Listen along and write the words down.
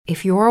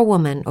If you're a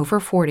woman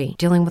over 40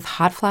 dealing with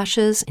hot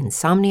flashes,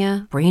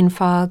 insomnia, brain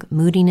fog,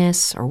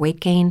 moodiness, or weight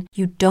gain,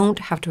 you don't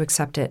have to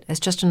accept it as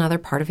just another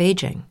part of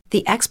aging.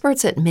 The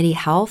experts at MIDI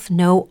Health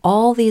know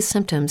all these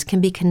symptoms can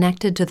be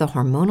connected to the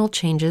hormonal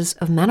changes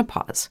of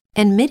menopause.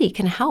 And MIDI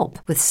can help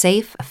with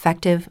safe,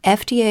 effective,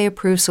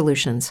 FDA-approved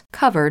solutions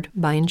covered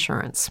by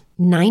insurance.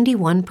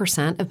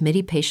 91% of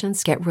MIDI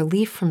patients get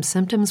relief from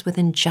symptoms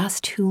within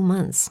just 2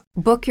 months.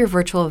 Book your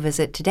virtual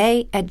visit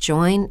today at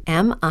joinmidi.com.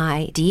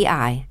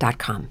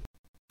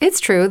 It's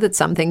true that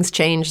some things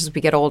change as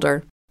we get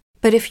older.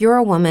 But if you're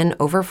a woman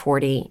over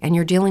 40 and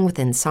you're dealing with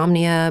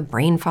insomnia,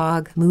 brain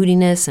fog,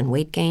 moodiness, and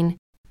weight gain,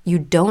 you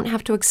don't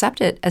have to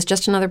accept it as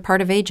just another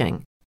part of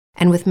aging.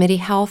 And with MIDI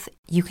Health,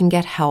 you can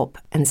get help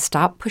and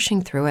stop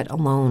pushing through it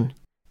alone.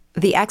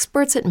 The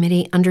experts at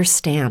MIDI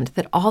understand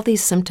that all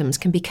these symptoms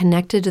can be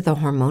connected to the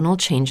hormonal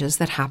changes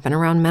that happen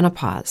around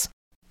menopause,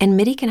 and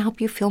MIDI can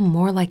help you feel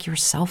more like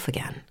yourself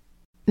again.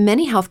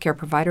 Many healthcare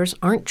providers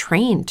aren't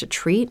trained to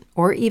treat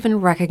or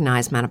even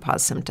recognize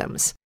menopause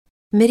symptoms.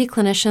 MIDI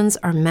clinicians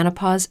are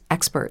menopause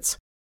experts.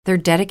 They're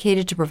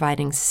dedicated to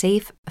providing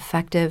safe,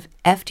 effective,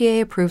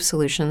 FDA-approved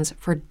solutions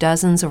for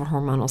dozens of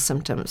hormonal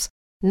symptoms,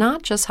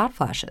 not just hot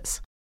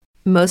flashes.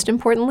 Most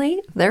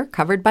importantly, they're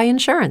covered by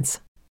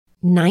insurance.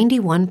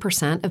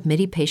 91% of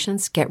MIDI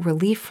patients get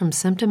relief from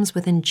symptoms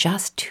within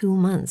just 2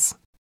 months.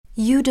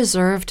 You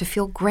deserve to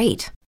feel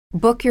great.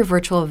 Book your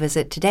virtual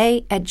visit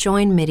today at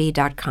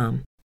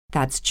joinmidi.com.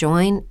 That's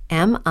joinmidi.com.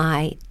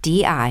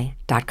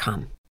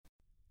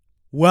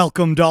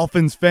 Welcome,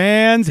 Dolphins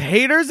fans,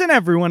 haters, and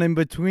everyone in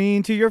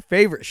between to your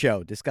favorite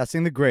show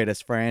discussing the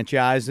greatest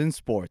franchise in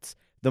sports,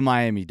 the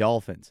Miami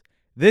Dolphins.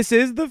 This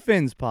is the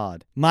Fins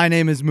Pod. My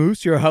name is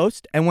Moose, your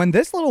host, and when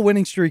this little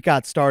winning streak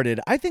got started,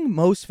 I think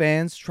most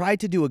fans tried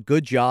to do a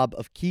good job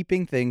of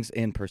keeping things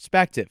in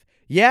perspective.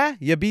 Yeah,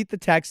 you beat the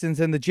Texans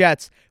and the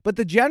Jets, but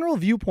the general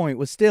viewpoint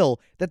was still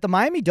that the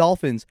Miami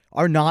Dolphins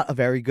are not a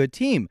very good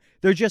team.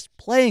 They're just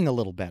playing a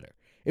little better.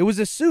 It was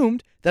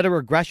assumed that a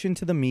regression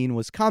to the mean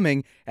was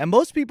coming, and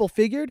most people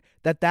figured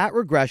that that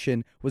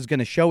regression was going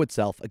to show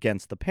itself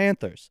against the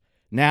Panthers.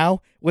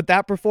 Now, with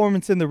that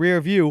performance in the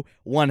rear view,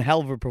 one hell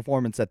of a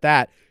performance at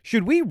that,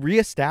 should we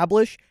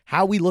reestablish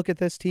how we look at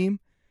this team?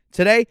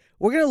 Today,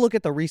 we're going to look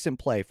at the recent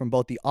play from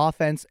both the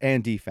offense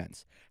and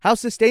defense. How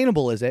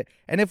sustainable is it?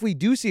 And if we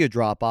do see a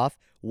drop-off,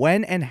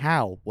 when and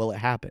how will it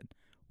happen?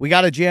 We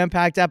got a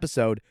jam-packed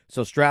episode,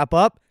 so strap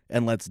up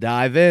and let's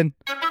dive in.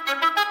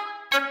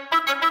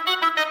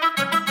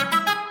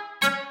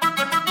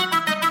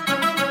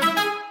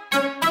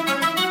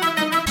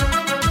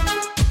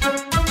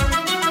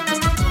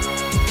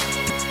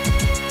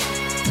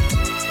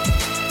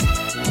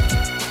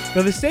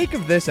 For the sake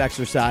of this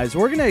exercise,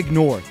 we're going to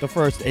ignore the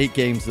first 8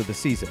 games of the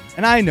season.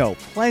 And I know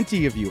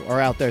plenty of you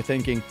are out there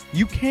thinking,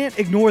 you can't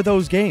ignore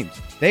those games.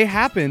 They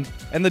happened,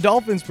 and the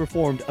Dolphins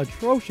performed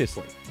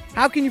atrociously.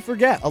 How can you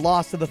forget a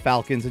loss to the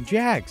Falcons and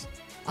Jags?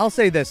 I'll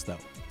say this, though.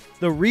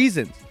 The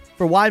reasons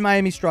for why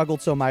Miami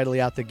struggled so mightily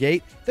out the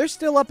gate, they're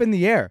still up in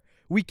the air.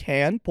 We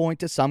can point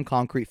to some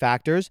concrete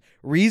factors,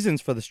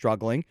 reasons for the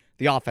struggling,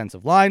 the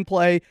offensive line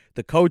play,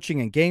 the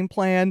coaching and game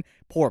plan,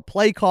 poor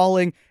play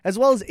calling, as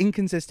well as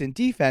inconsistent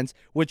defense,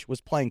 which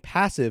was playing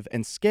passive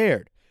and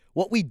scared.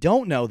 What we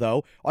don't know,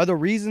 though, are the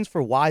reasons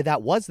for why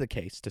that was the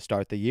case to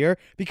start the year,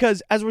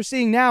 because as we're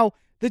seeing now,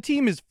 the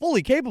team is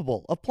fully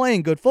capable of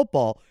playing good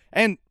football,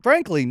 and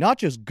frankly, not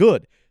just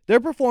good. Their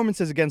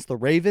performances against the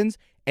Ravens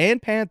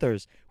and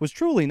Panthers was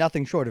truly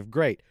nothing short of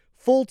great.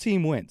 Full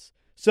team wins.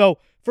 So,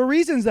 for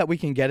reasons that we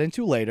can get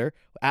into later,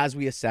 as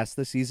we assess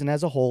the season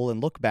as a whole and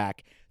look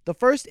back, the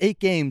first 8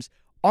 games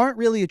aren't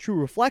really a true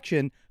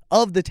reflection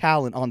of the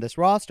talent on this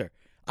roster.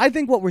 I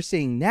think what we're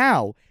seeing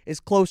now is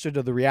closer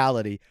to the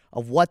reality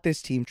of what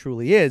this team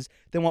truly is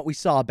than what we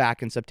saw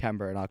back in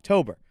September and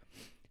October.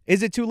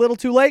 Is it too little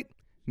too late?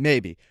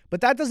 Maybe. But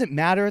that doesn't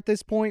matter at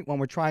this point when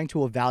we're trying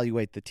to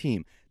evaluate the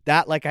team.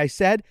 That, like I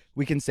said,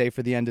 we can say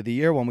for the end of the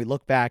year when we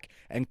look back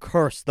and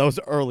curse those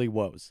early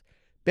woes.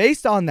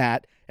 Based on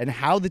that and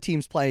how the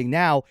team's playing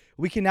now,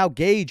 we can now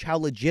gauge how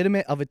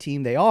legitimate of a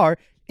team they are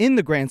in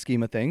the grand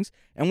scheme of things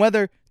and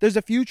whether there's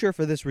a future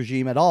for this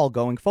regime at all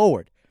going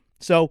forward.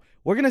 So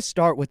we're going to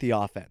start with the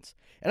offense.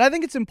 And I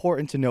think it's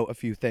important to note a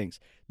few things.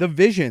 The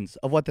visions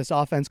of what this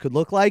offense could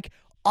look like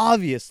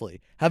obviously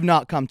have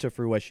not come to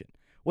fruition.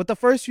 What the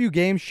first few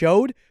games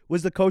showed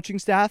was the coaching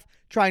staff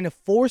trying to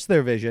force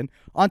their vision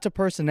onto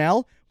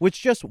personnel,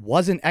 which just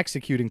wasn't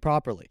executing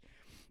properly.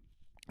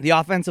 The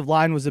offensive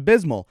line was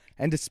abysmal,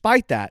 and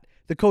despite that,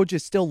 the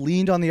coaches still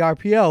leaned on the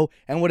RPO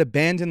and would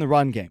abandon the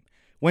run game.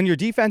 When your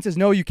defenses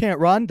know you can't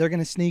run, they're going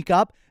to sneak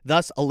up,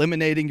 thus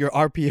eliminating your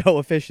RPO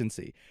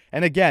efficiency.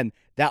 And again,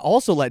 that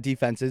also let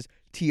defenses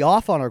tee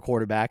off on our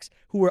quarterbacks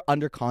who were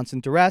under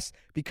constant duress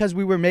because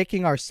we were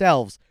making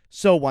ourselves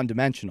so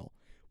one-dimensional.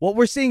 What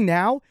we're seeing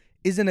now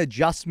is an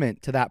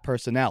adjustment to that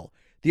personnel.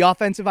 The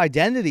offensive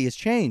identity has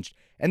changed,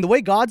 and the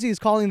way Godsey is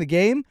calling the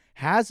game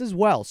has as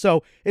well.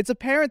 So it's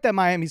apparent that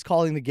Miami's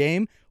calling the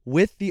game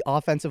with the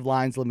offensive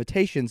line's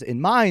limitations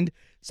in mind,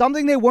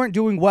 something they weren't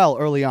doing well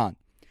early on.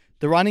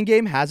 The running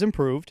game has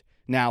improved.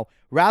 Now,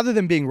 rather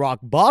than being rock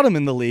bottom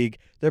in the league,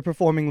 they're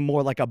performing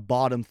more like a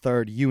bottom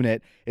third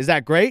unit. Is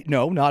that great?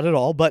 No, not at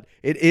all, but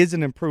it is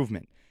an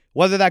improvement.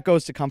 Whether that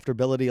goes to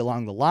comfortability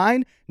along the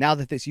line, now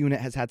that this unit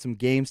has had some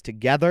games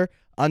together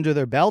under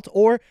their belt,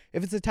 or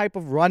if it's the type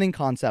of running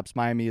concepts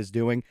Miami is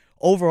doing,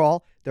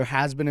 overall, there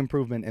has been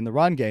improvement in the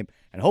run game.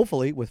 And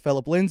hopefully, with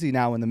Phillip Lindsay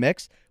now in the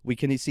mix, we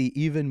can see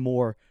even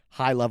more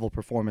high-level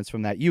performance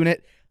from that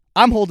unit.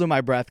 I'm holding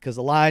my breath because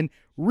the line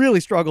really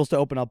struggles to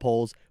open up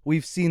holes.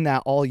 We've seen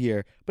that all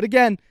year. But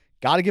again,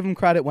 got to give them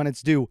credit when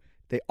it's due.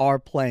 They are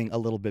playing a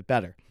little bit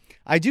better.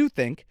 I do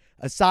think,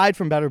 aside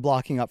from better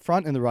blocking up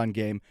front in the run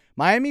game,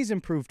 Miami's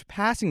improved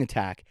passing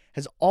attack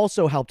has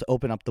also helped to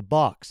open up the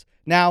box.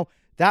 Now,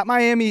 that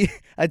Miami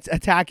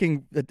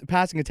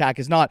passing attack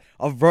is not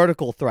a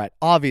vertical threat,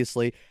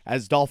 obviously,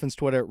 as Dolphins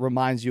Twitter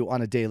reminds you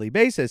on a daily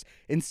basis.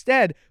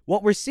 Instead,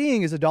 what we're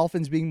seeing is the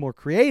Dolphins being more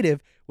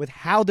creative with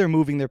how they're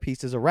moving their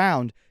pieces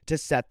around to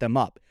set them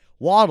up.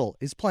 Waddle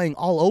is playing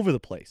all over the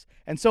place,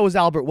 and so is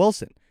Albert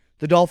Wilson.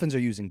 The Dolphins are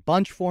using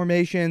bunch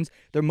formations.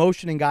 They're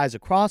motioning guys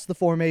across the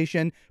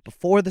formation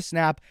before the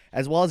snap,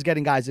 as well as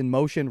getting guys in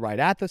motion right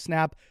at the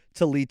snap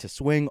to lead to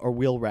swing or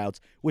wheel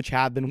routes, which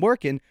have been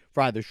working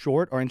for either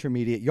short or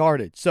intermediate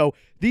yardage. So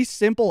these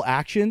simple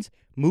actions,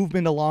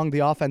 movement along the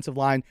offensive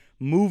line,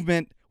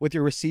 movement with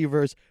your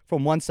receivers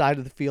from one side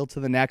of the field to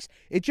the next,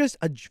 it just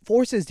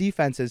forces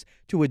defenses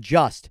to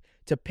adjust,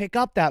 to pick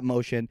up that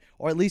motion,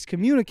 or at least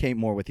communicate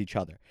more with each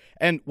other.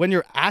 And when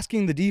you're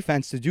asking the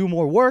defense to do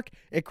more work,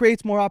 it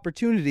creates more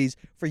opportunities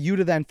for you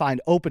to then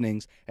find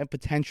openings and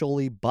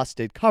potentially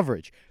busted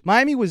coverage.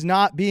 Miami was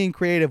not being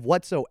creative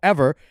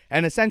whatsoever,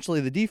 and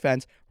essentially the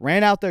defense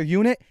ran out their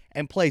unit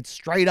and played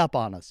straight up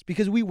on us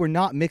because we were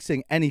not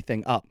mixing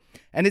anything up.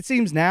 And it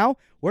seems now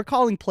we're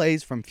calling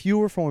plays from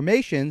fewer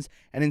formations,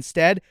 and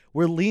instead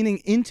we're leaning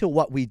into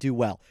what we do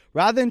well.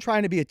 Rather than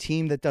trying to be a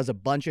team that does a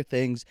bunch of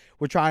things,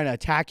 we're trying to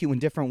attack you in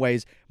different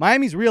ways.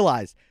 Miami's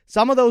realized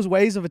some of those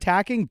ways of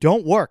attacking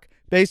don't work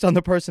based on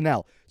the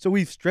personnel. So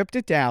we've stripped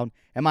it down,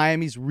 and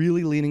Miami's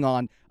really leaning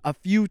on a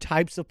few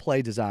types of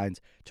play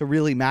designs to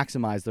really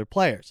maximize their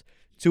players.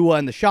 Tua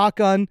in the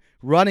shotgun,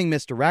 running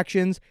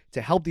misdirections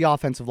to help the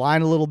offensive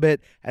line a little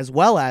bit, as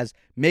well as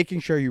making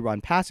sure you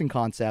run passing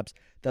concepts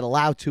that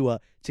allow Tua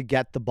to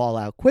get the ball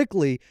out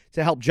quickly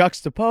to help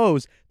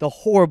juxtapose the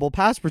horrible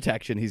pass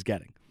protection he's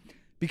getting.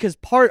 Because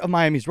part of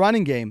Miami's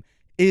running game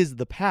is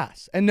the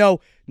pass. And no,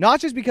 not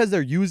just because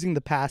they're using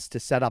the pass to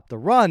set up the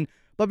run,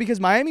 but because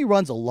Miami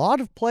runs a lot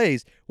of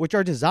plays which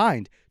are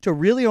designed to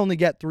really only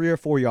get 3 or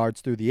 4 yards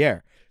through the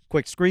air.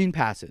 Quick screen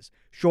passes,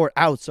 short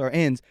outs or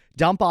ins,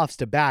 dump offs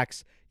to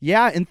backs.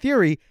 Yeah, in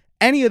theory,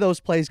 any of those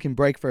plays can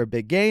break for a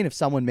big gain if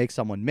someone makes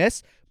someone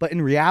miss, but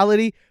in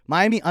reality,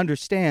 Miami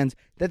understands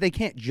that they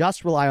can't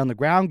just rely on the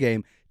ground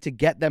game to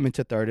get them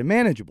into third and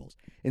manageables.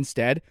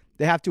 Instead,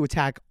 they have to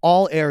attack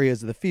all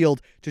areas of the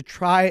field to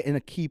try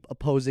and keep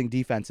opposing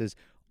defenses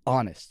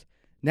honest.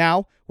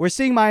 Now, we're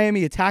seeing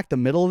Miami attack the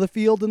middle of the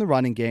field in the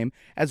running game,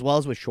 as well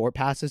as with short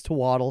passes to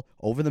Waddle,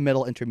 over the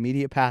middle,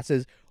 intermediate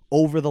passes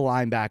over the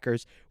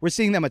linebackers. We're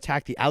seeing them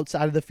attack the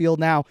outside of the field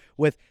now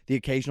with the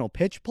occasional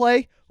pitch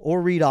play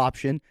or read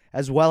option,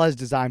 as well as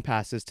design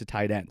passes to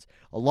tight ends.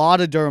 A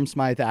lot of Durham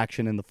Smythe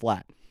action in the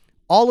flat.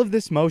 All of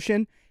this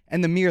motion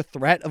and the mere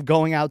threat of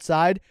going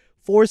outside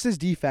forces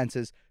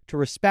defenses to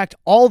respect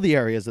all the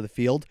areas of the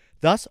field,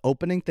 thus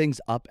opening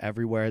things up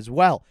everywhere as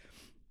well.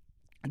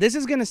 This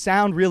is going to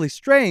sound really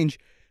strange,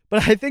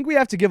 but I think we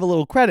have to give a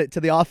little credit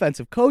to the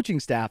offensive coaching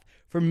staff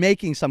for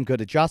making some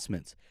good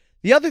adjustments.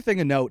 The other thing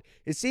to note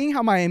is seeing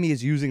how Miami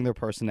is using their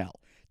personnel.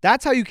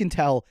 That's how you can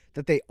tell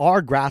that they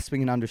are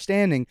grasping an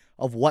understanding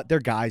of what their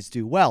guys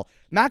do well.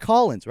 Mack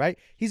Hollins, right?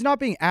 He's not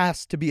being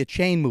asked to be a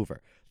chain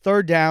mover.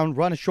 Third down,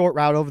 run a short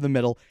route over the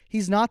middle.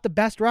 He's not the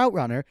best route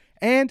runner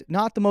and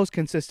not the most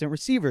consistent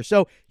receiver.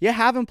 So you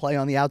have him play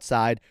on the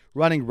outside,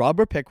 running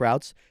rubber pick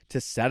routes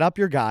to set up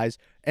your guys,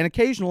 and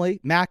occasionally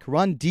Mack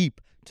run deep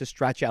to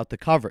stretch out the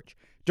coverage.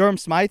 Durham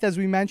Smythe, as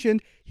we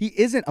mentioned, he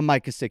isn't a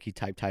Mike Gesicki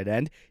type tight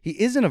end. He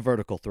isn't a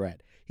vertical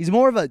threat. He's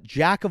more of a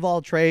jack of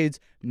all trades,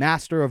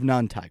 master of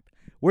none type.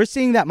 We're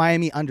seeing that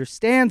Miami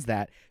understands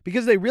that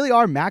because they really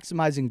are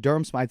maximizing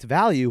Durham Smythe's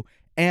value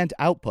and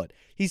output.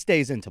 He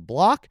stays into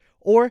block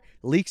or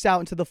leaks out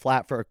into the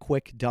flat for a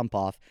quick dump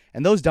off,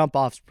 and those dump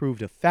offs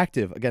proved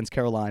effective against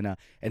Carolina,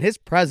 and his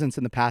presence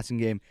in the passing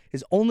game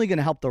is only going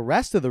to help the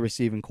rest of the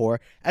receiving core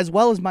as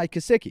well as Mike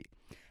Gesicki.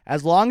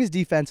 As long as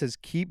defenses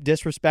keep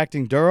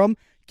disrespecting Durham,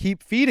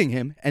 keep feeding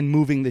him and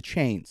moving the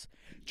chains.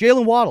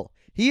 Jalen Waddle,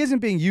 he isn't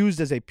being used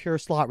as a pure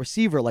slot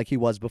receiver like he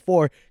was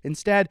before.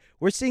 Instead,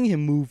 we're seeing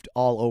him moved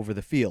all over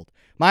the field.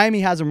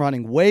 Miami has him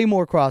running way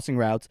more crossing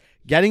routes,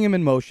 getting him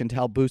in motion to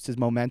help boost his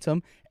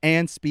momentum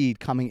and speed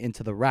coming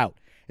into the route.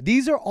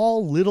 These are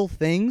all little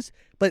things,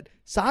 but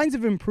signs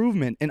of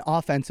improvement in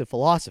offensive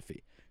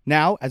philosophy.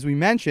 Now, as we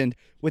mentioned,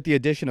 with the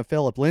addition of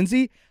Phillip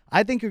Lindsay,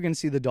 I think you're going to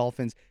see the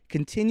Dolphins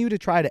continue to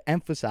try to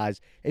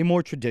emphasize a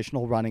more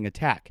traditional running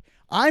attack.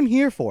 I'm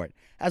here for it.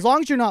 As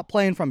long as you're not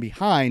playing from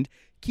behind,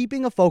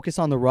 keeping a focus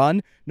on the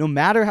run, no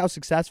matter how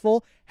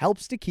successful,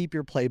 helps to keep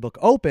your playbook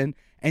open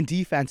and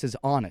defenses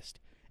honest.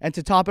 And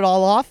to top it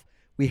all off,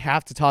 we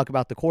have to talk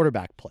about the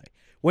quarterback play.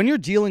 When you're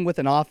dealing with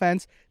an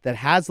offense that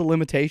has the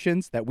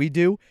limitations that we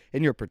do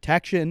in your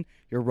protection,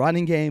 your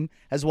running game,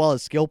 as well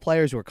as skill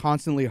players who are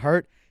constantly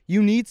hurt,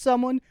 you need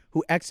someone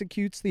who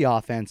executes the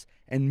offense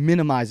and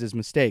minimizes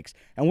mistakes.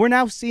 And we're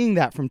now seeing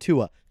that from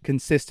Tua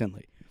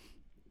consistently.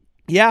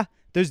 Yeah,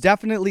 there's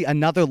definitely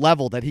another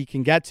level that he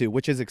can get to,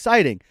 which is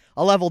exciting.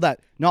 A level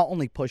that not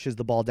only pushes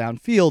the ball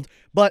downfield,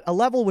 but a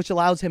level which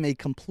allows him a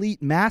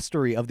complete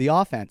mastery of the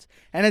offense.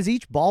 And as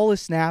each ball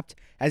is snapped,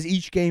 as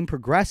each game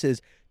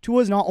progresses,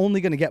 Tua is not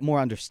only going to get more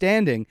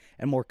understanding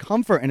and more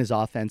comfort in his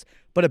offense,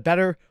 but a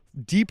better,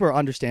 deeper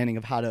understanding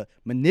of how to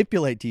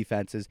manipulate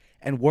defenses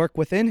and work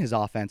within his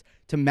offense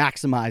to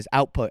maximize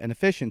output and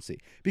efficiency.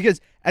 Because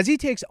as he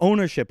takes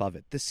ownership of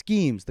it, the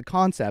schemes, the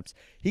concepts,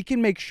 he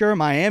can make sure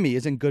Miami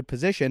is in good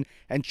position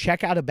and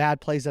check out a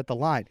bad plays at the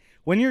line.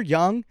 When you're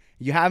young,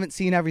 you haven't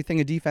seen everything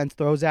a defense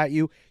throws at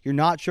you, you're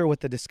not sure what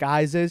the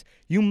disguise is,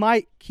 you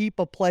might keep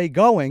a play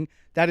going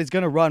that is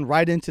going to run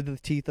right into the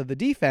teeth of the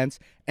defense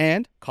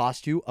and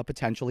cost you a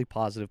potentially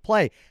positive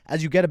play.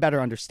 As you get a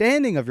better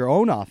understanding of your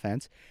own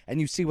offense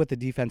and you see what the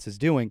defense is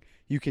doing,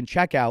 you can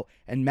check out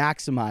and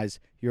maximize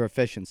your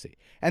efficiency.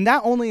 And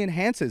that only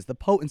enhances the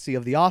potency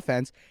of the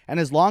offense, and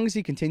as long as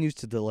he continues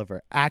to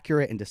deliver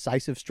accurate and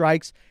decisive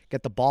strikes,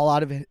 get the ball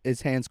out of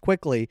his hands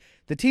quickly,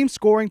 the team's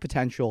scoring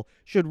potential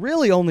should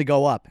really only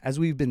go up, as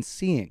we've been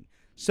seeing.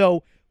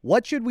 So,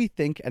 what should we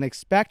think and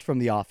expect from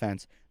the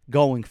offense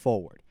going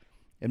forward?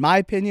 In my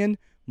opinion,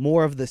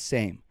 more of the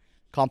same.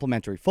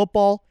 Complementary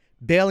football,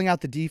 bailing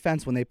out the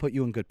defense when they put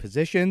you in good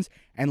positions,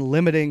 and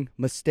limiting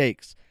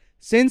mistakes.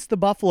 Since the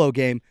Buffalo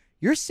game,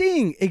 you're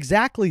seeing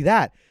exactly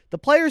that. The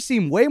players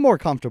seem way more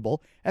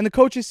comfortable, and the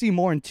coaches seem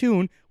more in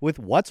tune with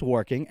what's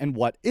working and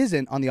what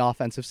isn't on the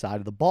offensive side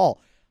of the ball.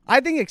 I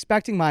think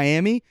expecting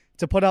Miami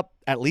to put up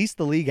at least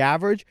the league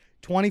average,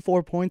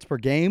 24 points per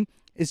game,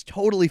 is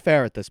totally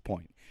fair at this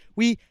point.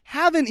 We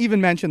haven't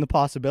even mentioned the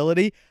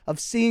possibility of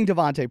seeing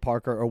Devontae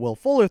Parker or Will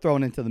Fuller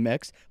thrown into the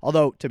mix,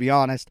 although, to be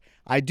honest,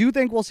 I do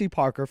think we'll see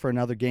Parker for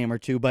another game or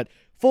two, but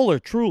Fuller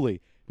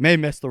truly may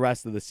miss the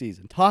rest of the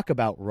season. Talk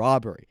about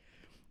robbery.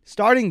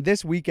 Starting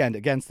this weekend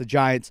against the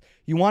Giants,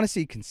 you want to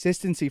see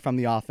consistency from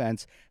the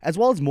offense, as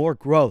well as more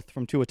growth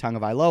from Tua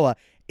Tagovailoa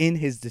in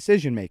his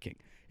decision-making.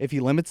 If he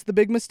limits the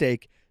big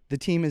mistake, the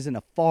team is in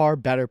a far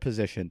better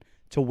position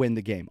to win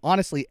the game.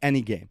 Honestly,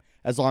 any game,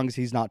 as long as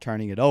he's not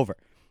turning it over.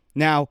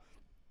 Now,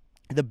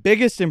 the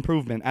biggest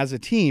improvement as a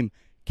team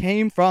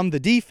came from the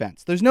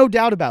defense. There's no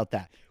doubt about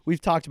that. We've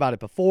talked about it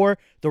before,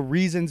 the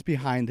reasons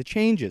behind the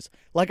changes.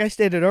 Like I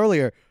stated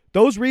earlier,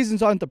 those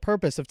reasons aren't the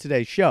purpose of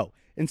today's show.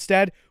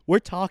 Instead, we're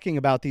talking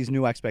about these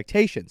new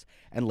expectations.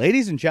 And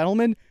ladies and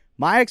gentlemen,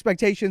 my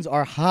expectations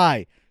are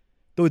high.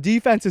 The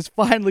defense is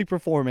finally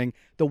performing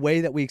the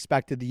way that we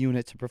expected the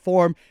unit to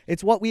perform.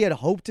 It's what we had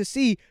hoped to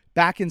see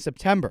back in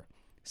September.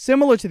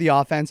 Similar to the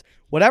offense,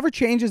 whatever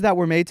changes that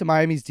were made to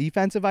Miami's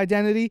defensive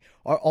identity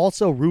are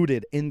also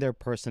rooted in their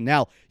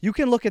personnel. You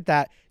can look at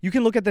that. You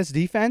can look at this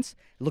defense,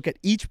 look at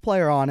each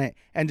player on it,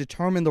 and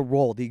determine the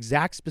role, the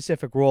exact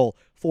specific role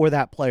for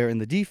that player in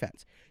the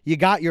defense. You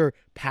got your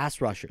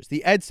pass rushers,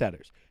 the edge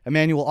setters,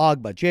 Emmanuel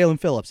Ogbah, Jalen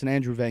Phillips, and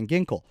Andrew Van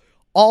Ginkel.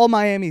 All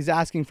Miami's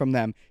asking from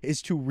them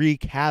is to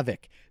wreak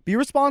havoc. Be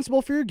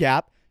responsible for your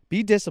gap,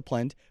 be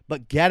disciplined,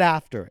 but get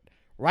after it.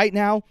 Right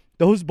now,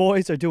 those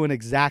boys are doing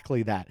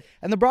exactly that.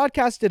 And the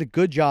broadcast did a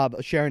good job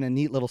of sharing a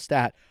neat little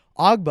stat.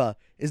 Ogbah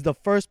is the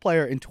first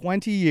player in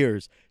 20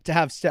 years to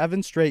have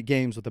 7 straight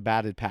games with a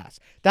batted pass.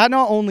 That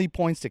not only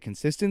points to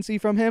consistency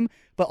from him,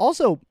 but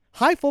also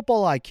high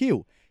football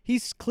IQ.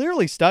 He's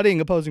clearly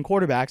studying opposing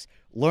quarterbacks,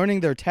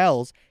 learning their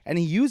tells, and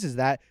he uses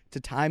that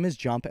to time his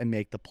jump and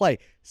make the play.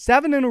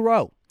 7 in a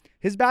row.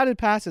 His batted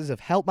passes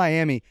have helped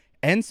Miami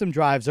end some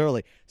drives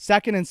early.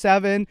 2nd and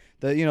 7,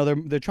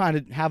 they're trying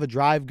to have a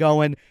drive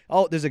going.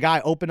 Oh, there's a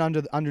guy open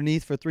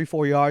underneath for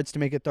 3-4 yards to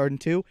make it 3rd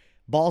and 2.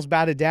 Ball's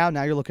batted down.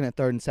 Now you're looking at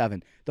 3rd and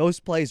 7. Those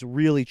plays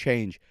really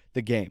change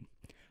the game.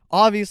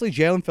 Obviously,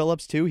 Jalen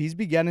Phillips, too, he's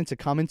beginning to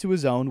come into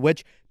his own,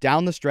 which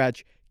down the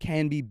stretch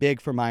can be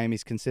big for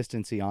Miami's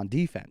consistency on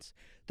defense.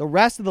 The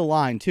rest of the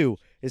line, too,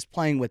 is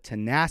playing with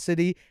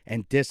tenacity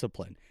and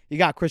discipline. You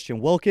got Christian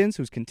Wilkins,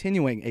 who's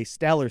continuing a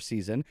stellar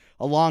season.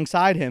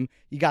 Alongside him,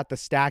 you got the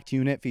stacked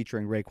unit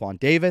featuring Raekwon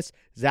Davis,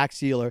 Zach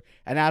Sealer,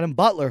 and Adam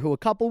Butler, who a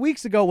couple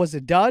weeks ago was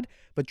a dud,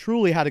 but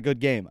truly had a good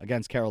game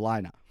against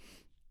Carolina.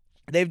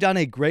 They've done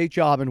a great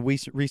job in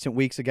recent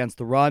weeks against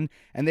the run,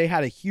 and they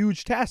had a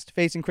huge test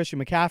facing Christian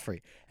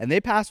McCaffrey, and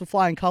they passed with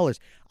flying colors.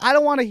 I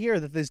don't want to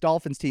hear that this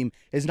Dolphins team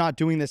is not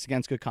doing this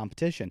against good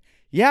competition.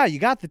 Yeah, you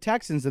got the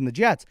Texans and the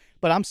Jets,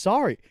 but I'm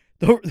sorry.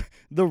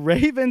 The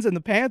Ravens and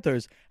the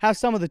Panthers have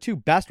some of the 2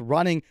 best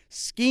running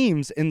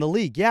schemes in the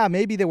league. Yeah,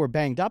 maybe they were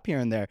banged up here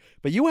and there,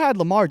 but you had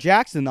Lamar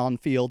Jackson on the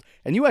field,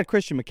 and you had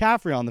Christian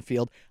McCaffrey on the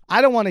field.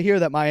 I don't want to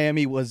hear that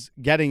Miami was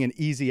getting an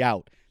easy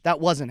out. That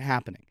wasn't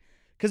happening.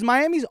 Because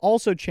Miami's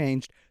also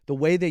changed the the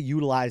way they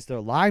utilize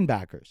their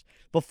linebackers.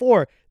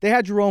 Before, they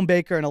had Jerome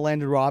Baker and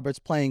Elandon Roberts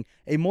playing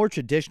a more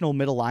traditional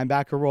middle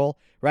linebacker role,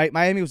 right?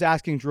 Miami was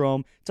asking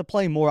Jerome to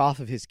play more off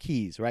of his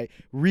keys, right?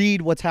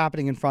 Read what's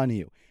happening in front of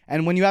you.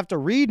 And when you have to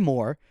read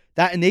more,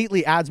 that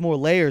innately adds more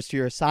layers to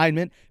your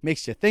assignment,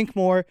 makes you think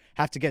more,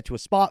 have to get to a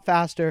spot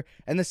faster,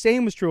 and the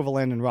same was true of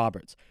Elandon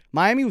Roberts.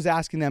 Miami was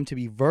asking them to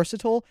be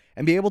versatile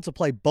and be able to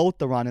play both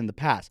the run and the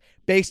pass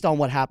based on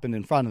what happened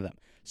in front of them.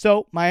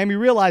 So Miami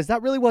realized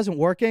that really wasn't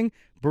working.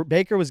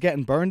 Baker was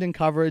getting burned in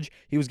coverage.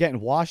 He was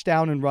getting washed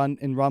down in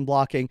run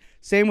blocking.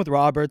 Same with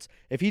Roberts.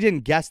 If he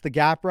didn't guess the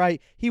gap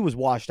right, he was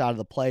washed out of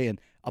the play,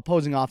 and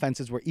opposing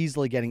offenses were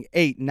easily getting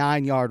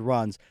 8-9 yard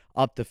runs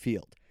up the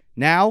field.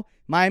 Now,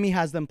 Miami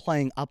has them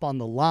playing up on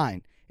the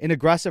line. In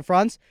aggressive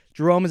fronts,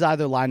 Jerome is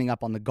either lining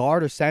up on the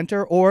guard or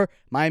center, or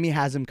Miami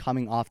has him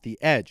coming off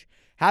the edge.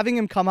 Having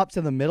him come up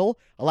to the middle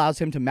allows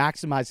him to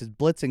maximize his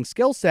blitzing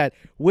skill set,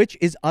 which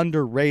is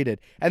underrated.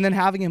 And then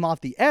having him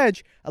off the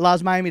edge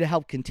allows Miami to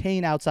help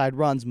contain outside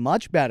runs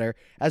much better,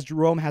 as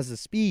Jerome has the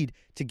speed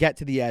to get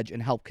to the edge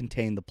and help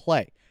contain the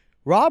play.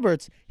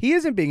 Roberts, he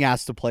isn't being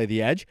asked to play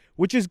the edge,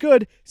 which is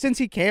good since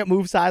he can't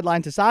move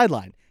sideline to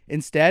sideline.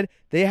 Instead,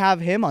 they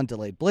have him on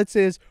delayed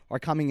blitzes or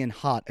coming in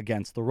hot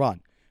against the run.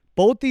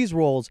 Both these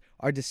roles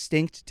are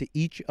distinct to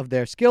each of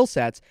their skill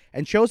sets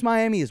and shows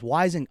Miami is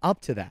wising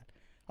up to that.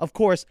 Of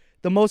course,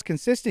 the most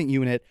consistent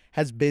unit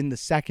has been the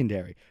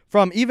secondary.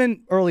 From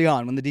even early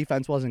on when the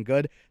defense wasn't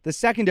good, the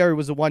secondary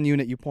was the one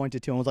unit you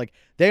pointed to and was like,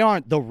 they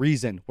aren't the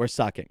reason we're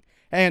sucking.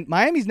 And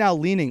Miami's now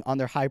leaning on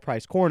their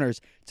high-priced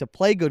corners to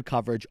play good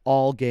coverage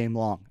all game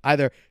long,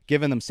 either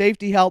giving them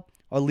safety help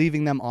or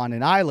leaving them on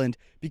an island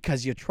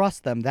because you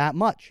trust them that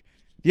much.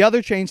 The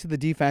other change to the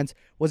defense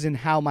was in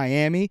how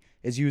Miami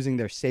is using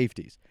their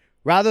safeties.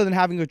 Rather than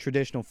having a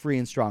traditional free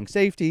and strong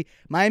safety,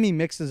 Miami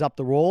mixes up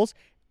the roles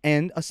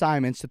and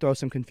assignments to throw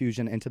some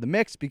confusion into the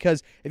mix,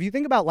 because if you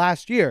think about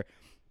last year,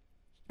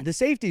 the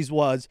safeties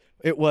was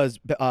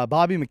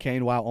Bobby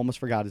McCain. Wow, almost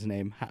forgot his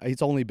name.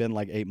 It's only been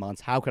like 8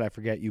 months. How could I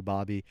forget you,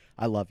 Bobby?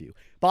 I love you.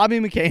 Bobby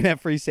McCain at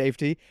free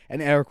safety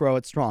and Eric Rowe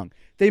at strong.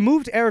 They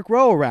moved Eric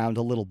Rowe around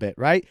a little bit,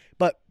 right?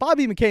 But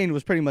Bobby McCain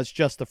was pretty much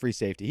just the free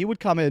safety. He would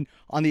come in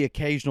on the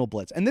occasional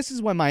blitz. And this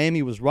is when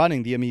Miami was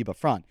running the amoeba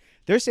front.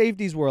 Their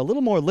safeties were a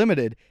little more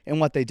limited in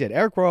what they did.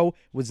 Eric Rowe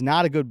was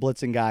not a good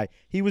blitzing guy.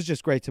 He was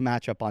just great to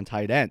match up on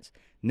tight ends.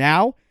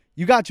 Now,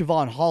 you got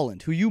Jevon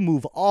Holland, who you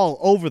move all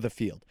over the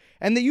field.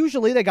 And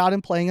they got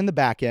him playing in the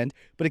back end,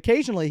 but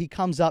occasionally he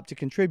comes up to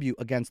contribute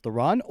against the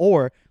run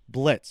or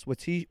blitz,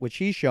 which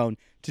he's shown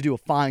to do a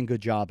fine,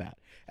 good job at.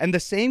 And the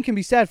same can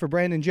be said for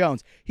Brandon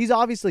Jones. He's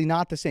obviously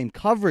not the same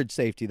coverage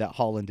safety that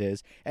Holland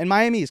is, and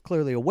Miami is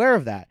clearly aware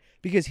of that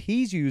because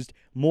he's used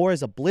more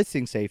as a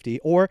blitzing safety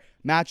or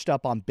matched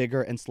up on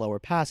bigger and slower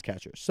pass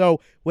catchers. So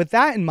with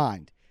that in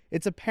mind,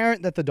 it's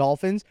apparent that the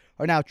Dolphins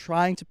are now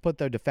trying to put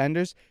their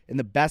defenders in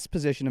the best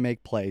position to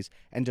make plays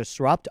and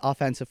disrupt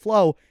offensive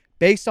flow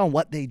based on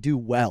what they do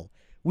well.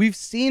 We've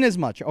seen as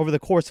much over the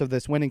course of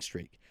this winning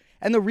streak.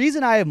 And the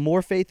reason I have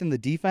more faith in the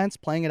defense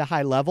playing at a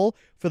high level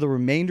for the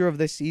remainder of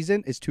this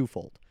season is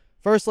twofold.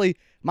 Firstly,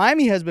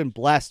 Miami has been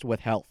blessed with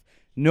health.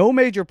 No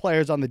major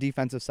players on the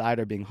defensive side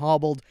are being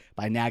hobbled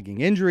by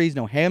nagging injuries,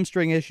 no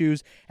hamstring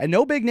issues, and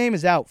no big name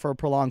is out for a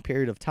prolonged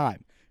period of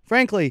time.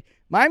 Frankly,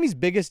 Miami's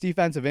biggest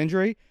defensive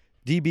injury,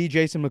 DB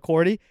Jason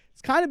McCourty,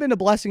 it's kind of been a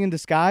blessing in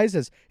disguise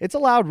as it's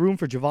allowed room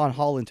for Jevon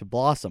Holland to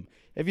blossom.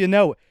 If you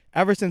know,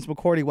 ever since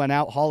McCourty went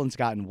out, Holland's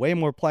gotten way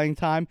more playing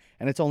time,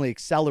 and it's only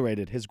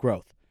accelerated his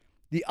growth.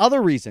 The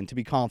other reason to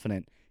be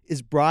confident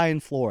is Brian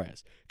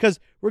Flores, because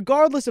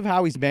regardless of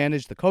how he's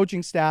managed the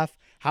coaching staff,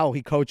 how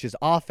he coaches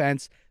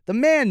offense, the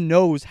man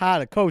knows how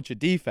to coach a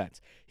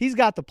defense. He's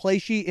got the play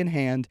sheet in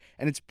hand,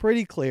 and it's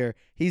pretty clear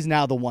he's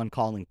now the one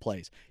calling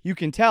plays. You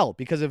can tell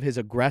because of his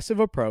aggressive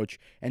approach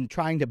and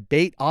trying to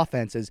bait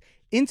offenses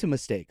into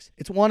mistakes.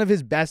 It's one of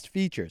his best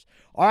features.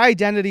 Our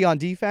identity on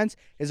defense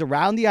is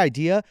around the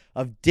idea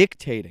of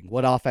dictating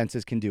what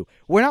offenses can do.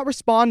 We're not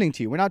responding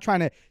to you. We're not trying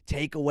to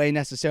take away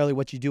necessarily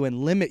what you do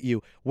and limit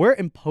you. We're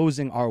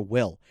imposing our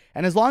will.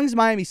 And as long as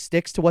Miami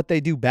sticks to what they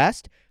do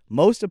best,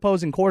 most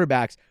opposing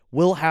quarterbacks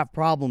will have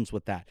problems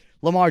with that.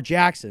 Lamar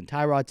Jackson,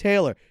 Tyrod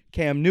Taylor,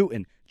 Cam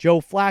Newton,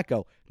 Joe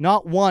Flacco,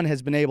 not one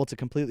has been able to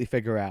completely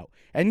figure out.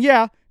 And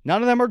yeah,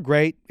 none of them are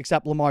great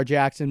except Lamar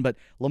Jackson, but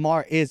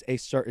Lamar is a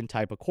certain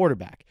type of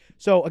quarterback.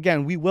 So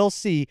again, we will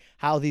see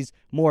how these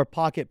more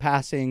pocket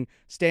passing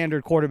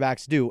standard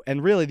quarterbacks do.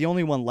 And really the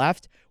only one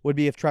left would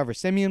be if Trevor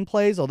Siemian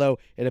plays, although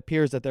it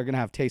appears that they're going to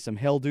have Taysom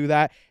Hill do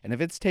that. And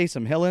if it's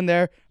Taysom Hill in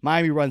there,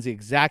 Miami runs the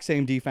exact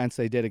same defense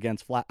they did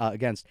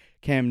against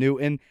Cam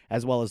Newton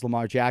as well as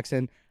Lamar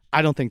Jackson.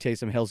 I don't think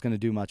Taysom Hill's going to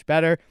do much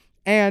better.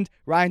 And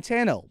Ryan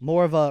Tannehill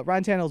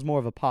is more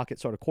of a pocket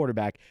sort of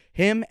quarterback.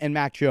 Him and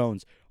Mac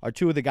Jones are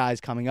two of the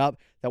guys coming up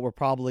that we're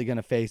probably going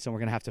to face, and we're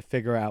going to have to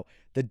figure out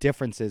the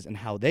differences in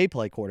how they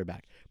play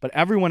quarterback. But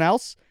everyone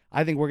else,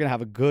 I think we're going to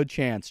have a good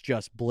chance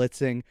just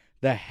blitzing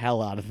the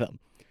hell out of them.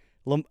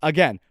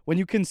 Again, when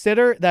you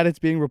consider that it's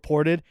being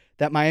reported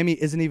that Miami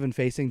isn't even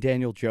facing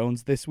Daniel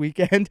Jones this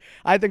weekend,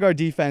 I think our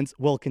defense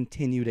will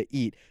continue to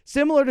eat.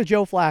 Similar to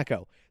Joe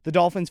Flacco, the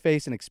Dolphins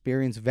face an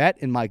experienced vet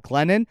in Mike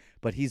Glennon,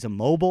 but he's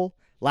immobile,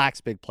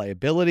 lacks big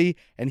playability,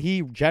 and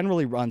he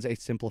generally runs a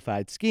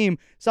simplified scheme,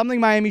 something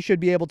Miami should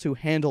be able to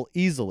handle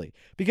easily.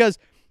 Because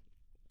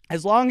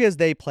as long as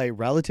they play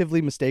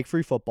relatively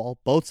mistake-free football,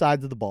 both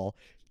sides of the ball,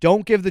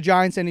 don't give the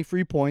Giants any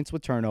free points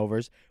with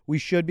turnovers, we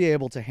should be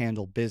able to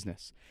handle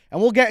business.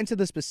 And we'll get into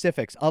the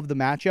specifics of the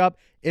matchup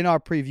in our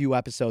preview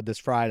episode this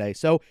Friday,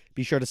 so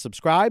be sure to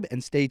subscribe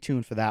and stay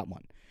tuned for that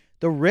one.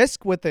 The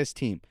risk with this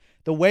team,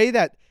 the way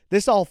that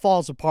this all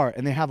falls apart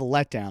and they have a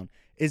letdown,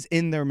 is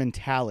in their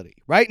mentality.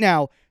 Right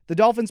now, the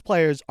Dolphins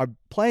players are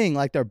playing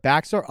like their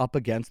backs are up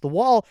against the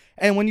wall,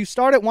 and when you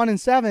start at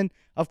 1-7,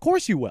 of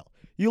course you will.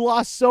 You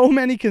lost so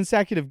many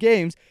consecutive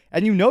games,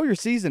 and you know your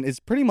season is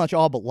pretty much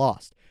all but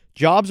lost.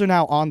 Jobs are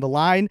now on the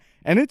line,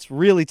 and it's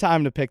really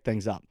time to pick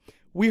things up.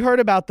 We heard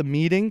about the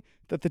meeting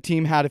that the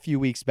team had a few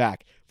weeks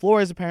back.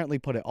 Flores apparently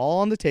put it all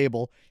on the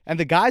table, and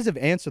the guys have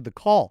answered the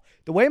call.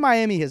 The way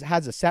Miami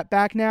has a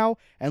setback now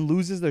and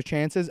loses their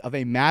chances of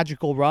a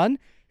magical run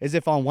is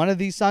if on one of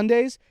these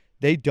Sundays,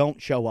 they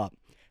don't show up.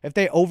 If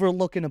they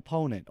overlook an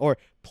opponent or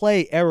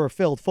play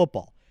error-filled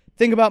football.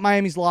 Think about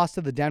Miami's loss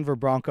to the Denver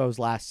Broncos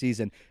last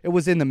season. It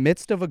was in the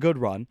midst of a good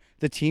run.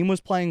 The team was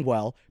playing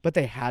well, but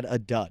they had a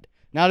dud.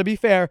 Now, to be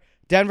fair,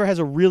 Denver has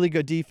a really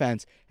good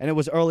defense, and it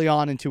was early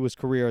on into his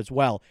career as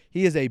well.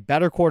 He is a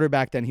better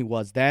quarterback than he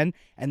was then,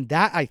 and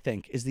that, I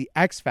think, is the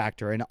X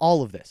factor in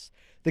all of this.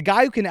 The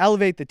guy who can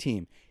elevate the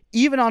team,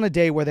 even on a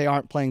day where they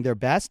aren't playing their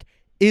best,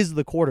 is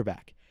the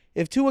quarterback.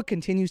 If Tua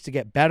continues to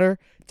get better,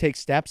 take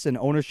steps in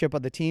ownership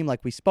of the team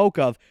like we spoke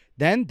of,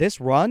 then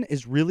this run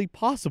is really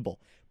possible.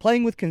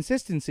 Playing with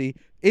consistency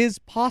is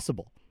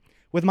possible.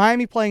 With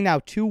Miami playing now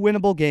 2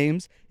 winnable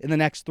games in the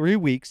next 3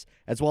 weeks,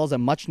 as well as a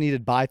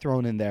much-needed bye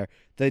thrown in there,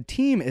 the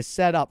team is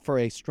set up for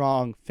a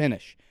strong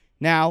finish.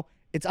 Now,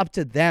 it's up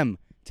to them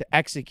to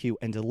execute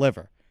and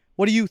deliver.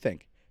 What do you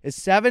think? Is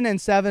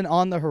 7-7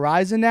 on the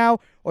horizon now,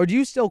 or do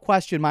you still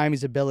question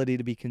Miami's ability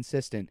to be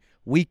consistent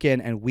week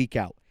in and week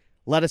out?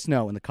 Let us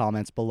know in the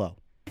comments below.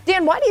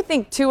 Dan, why do you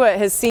think Tua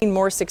has seen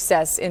more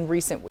success in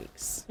recent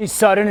weeks? He's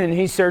sudden and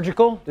he's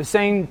surgical. The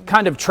same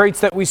kind of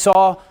traits that we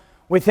saw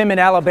with him in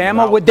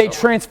Alabama. Would they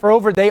transfer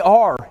over? They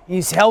are.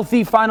 He's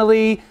healthy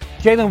finally.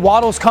 Jalen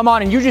Waddle's come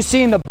on, and you're just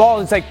seeing the ball.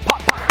 It's like pop,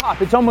 pop,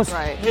 pop. It's almost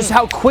just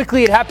how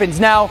quickly it happens.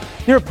 Now,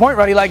 your point,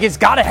 Ruddy, like it's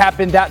got to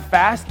happen that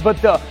fast.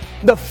 But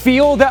the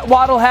feel that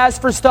Waddle has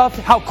for stuff,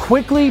 how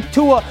quickly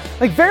Tua,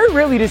 like very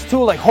rarely does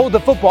Tua like hold the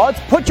football. It's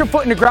put your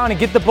foot in the ground and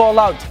get the ball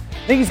out.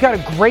 I think he's got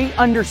a great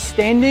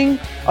understanding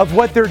of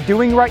what they're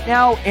doing right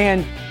now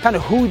and kind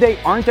of who they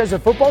aren't as a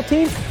football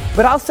team.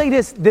 But I'll say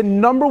this, the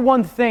number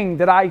one thing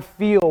that I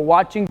feel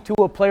watching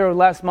Tua play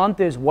last month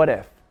is what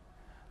if?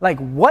 Like,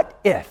 what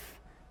if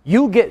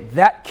you get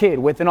that kid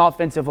with an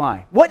offensive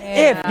line? What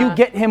if you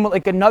get him with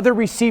like another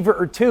receiver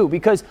or two?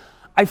 Because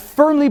I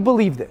firmly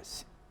believe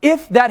this.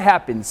 If that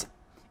happens,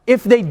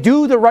 if they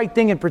do the right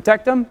thing and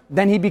protect him,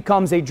 then he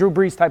becomes a Drew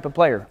Brees type of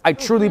player. I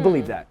truly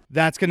believe that.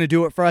 That's going to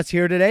do it for us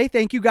here today.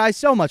 Thank you guys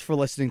so much for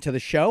listening to the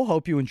show.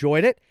 Hope you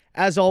enjoyed it.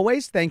 As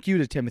always, thank you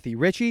to Timothy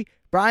Ritchie,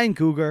 Brian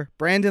Guger,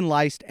 Brandon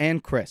Leist,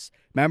 and Chris,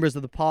 members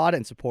of the pod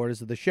and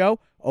supporters of the show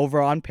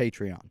over on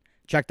Patreon.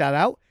 Check that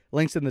out.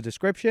 Links in the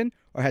description,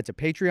 or head to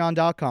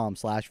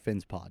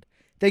patreon.com/FinzPod.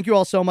 Thank you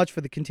all so much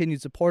for the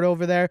continued support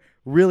over there.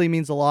 Really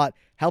means a lot.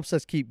 Helps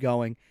us keep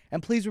going.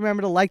 And please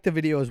remember to like the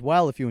video as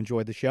well if you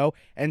enjoyed the show,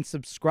 and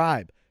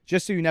subscribe,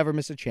 just so you never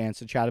miss a chance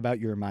to chat about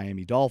your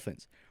Miami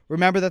Dolphins.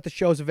 Remember that the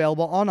show is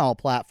available on all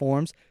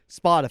platforms,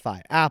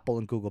 Spotify, Apple,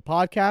 and Google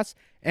Podcasts,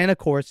 and of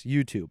course,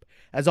 YouTube.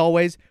 As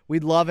always,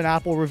 we'd love an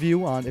Apple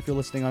review if you're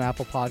listening on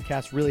Apple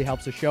Podcasts. Really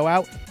helps the show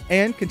out.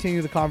 And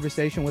continue the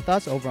conversation with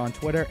us over on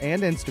Twitter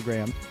and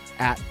Instagram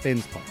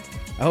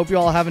 @FinzPod. I hope you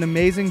all have an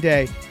amazing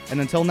day. And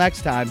until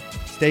next time,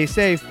 stay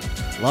safe.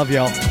 Love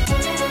y'all.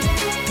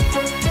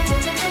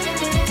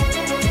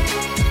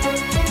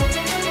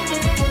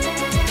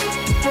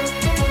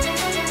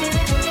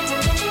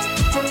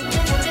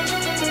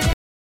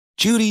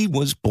 Judy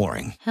was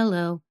boring.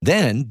 Hello.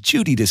 Then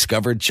Judy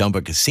discovered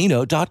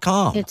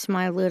ChumbaCasino.com. It's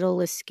my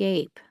little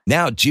escape.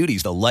 Now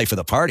Judy's the life of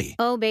the party.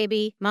 Oh,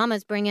 baby,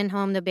 mama's bringing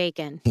home the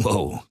bacon.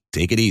 Whoa,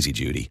 take it easy,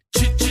 Judy.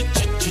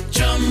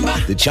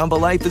 The Chumba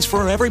life is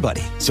for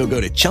everybody. So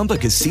go to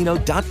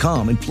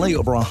ChumbaCasino.com and play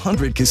over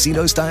 100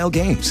 casino-style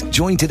games.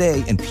 Join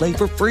today and play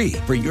for free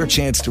for your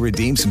chance to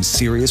redeem some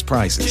serious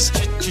prizes.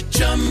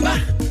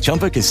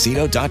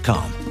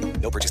 ChumbaCasino.com.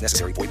 No purchase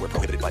necessary. Void where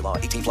prohibited by law.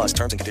 18+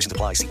 terms and conditions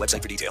apply. See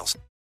website for details.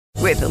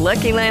 With the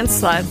Lucky Land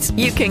Slots,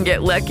 you can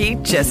get lucky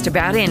just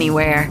about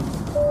anywhere.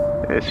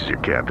 This is your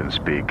captain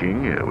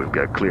speaking. We've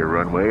got clear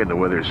runway and the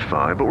weather's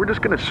fine, but we're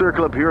just going to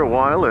circle up here a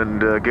while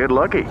and get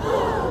lucky.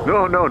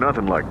 No,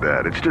 nothing like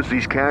that. It's just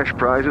these cash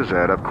prizes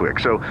add up quick.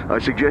 So I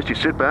suggest you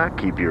sit back,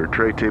 keep your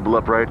tray table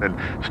upright, and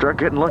start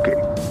getting lucky.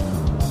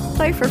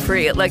 Play for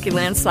free at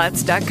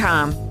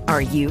LuckyLandSlots.com.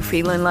 Are you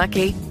feeling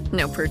lucky?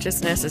 No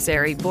purchase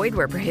necessary. Void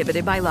where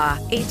prohibited by law.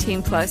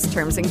 18+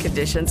 terms and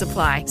conditions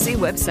apply. See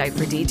website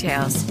for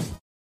details.